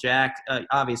Phil Jackson.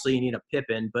 Obviously, you need a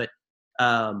Pippen, but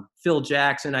Phil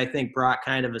Jackson, I think, brought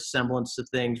kind of a semblance to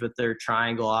things with their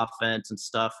triangle offense and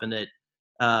stuff, and it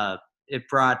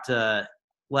brought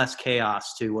less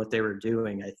chaos to what they were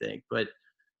doing, I think. But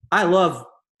I love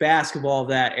basketball of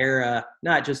that era,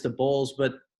 not just the Bulls,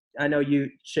 but I know you,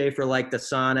 Schaefer, like the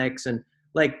Sonics, and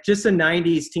like just the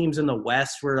 90s teams in the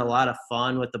West were a lot of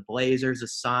fun with the Blazers, the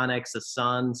Sonics, the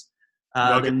Suns,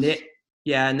 the Knicks.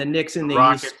 Yeah, and the Knicks in the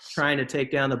Rockets. East trying to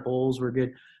take down the Bulls were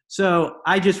good. So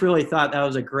I just really thought that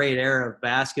was a great era of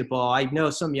basketball. I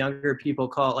know some younger people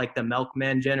call it like the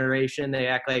milkman generation. They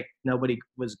act like nobody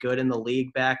was good in the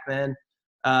league back then.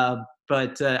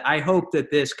 But I hope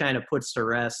that this kind of puts to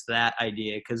rest that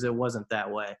idea because it wasn't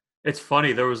that way. It's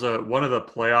funny. There was one of the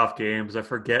playoff games. I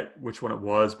forget which one it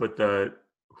was, but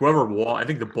whoever won, I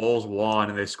think the Bulls won,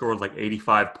 and they scored like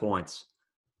 85 points.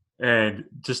 And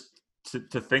just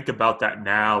to think about that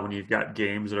now when you've got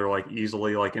games that are like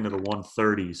easily like into the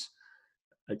 130s,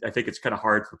 I think it's kind of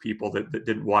hard for people that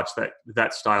didn't watch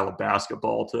that style of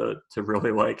basketball to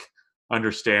really like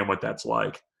understand what that's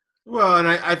like. Well, and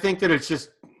I think that it's just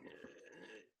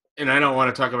 – and I don't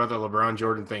want to talk about the LeBron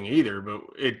Jordan thing either, but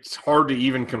it's hard to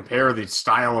even compare the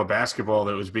style of basketball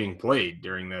that was being played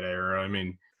during that era. I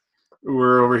mean,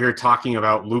 we're over here talking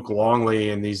about Luke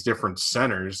Longley and these different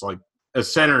centers. Like a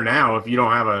center now, if you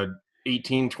don't have a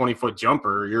 18, 20-foot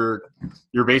jumper,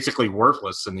 you're basically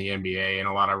worthless in the NBA in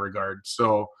a lot of regards.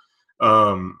 So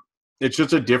it's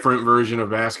just a different version of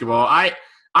basketball. I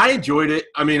enjoyed it.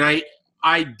 I mean,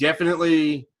 I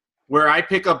definitely – where I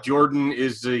pick up Jordan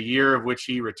is the year of which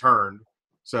he returned,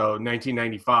 so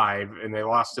 1995, and they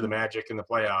lost to the Magic in the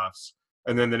playoffs.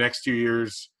 And then the next 3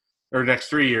 years,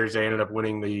 they ended up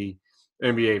winning the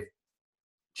NBA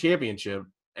championship.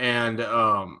 And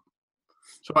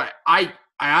so I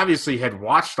obviously had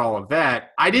watched all of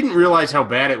that. I didn't realize how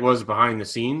bad it was behind the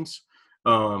scenes.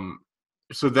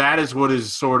 So that is what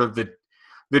is sort of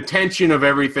the tension of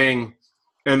everything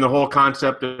and the whole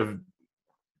concept of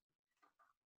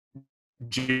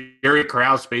Jerry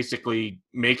Krause basically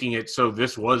making it so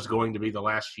this was going to be the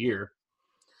last year.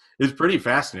 is pretty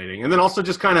fascinating. And then also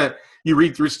just kind of you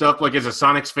read through stuff like as a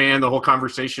Sonics fan, the whole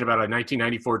conversation about a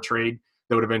 1994 trade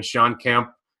that would have been Sean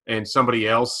Kemp and somebody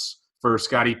else for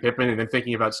Scottie Pippen, and then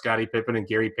thinking about Scottie Pippen and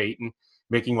Gary Payton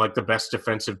making like the best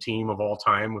defensive team of all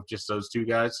time with just those two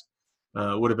guys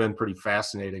would have been pretty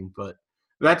fascinating. But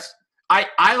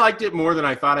I liked it more than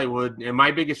I thought I would. And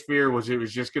my biggest fear was it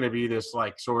was just going to be this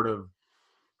like sort of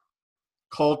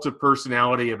cult of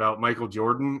personality about Michael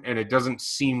Jordan, and it doesn't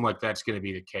seem like that's going to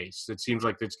be the case. It seems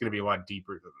like it's going to be a lot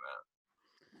deeper than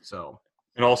that. So,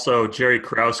 and also Jerry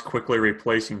Krause quickly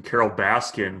replacing Carol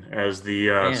Baskin as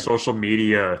the social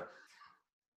media,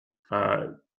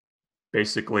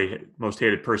 basically most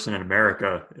hated person in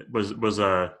America was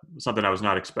something I was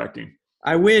not expecting.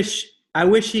 I wish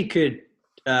he could,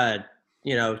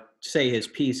 say his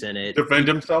piece in it. Defend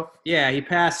himself? Yeah, he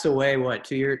passed away,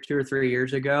 2 or 3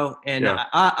 years ago. And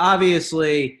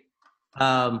obviously,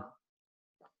 I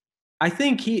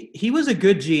think he was a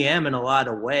good GM in a lot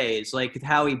of ways, like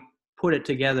how he put it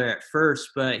together at first,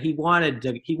 but he wanted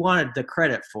the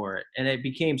credit for it. And it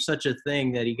became such a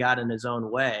thing that he got in his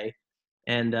own way.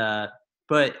 And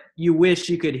but you wish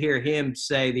you could hear him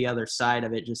say the other side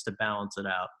of it just to balance it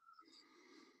out.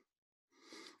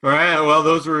 All right, well,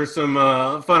 those were some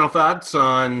final thoughts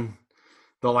on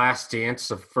The Last Dance,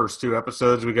 the first 2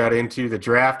 episodes. We got into the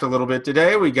draft a little bit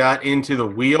today. We got into the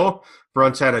wheel.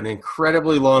 Brunt's had an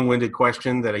incredibly long-winded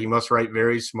question that he must write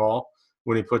very small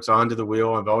when he puts onto the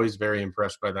wheel. I'm always very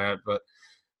impressed by that. But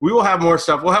we will have more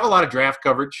stuff. We'll have a lot of draft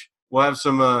coverage. We'll have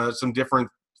some different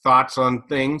thoughts on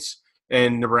things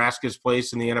and Nebraska's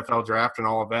place in the NFL draft and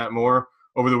all of that more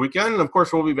over the weekend. And, of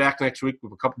course, we'll be back next week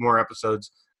with a couple more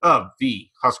episodes of the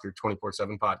Husker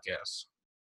 24/7 podcast.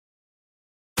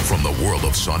 From the world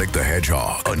of Sonic the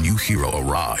Hedgehog, a new hero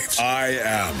arrives. I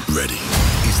am ready.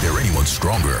 Is there anyone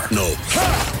stronger? No.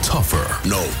 Ha! Tougher?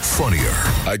 No. Funnier?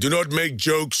 I do not make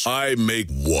jokes. I make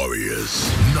warriors.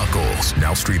 Knuckles,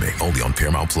 now streaming only on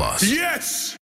Paramount+. Yes!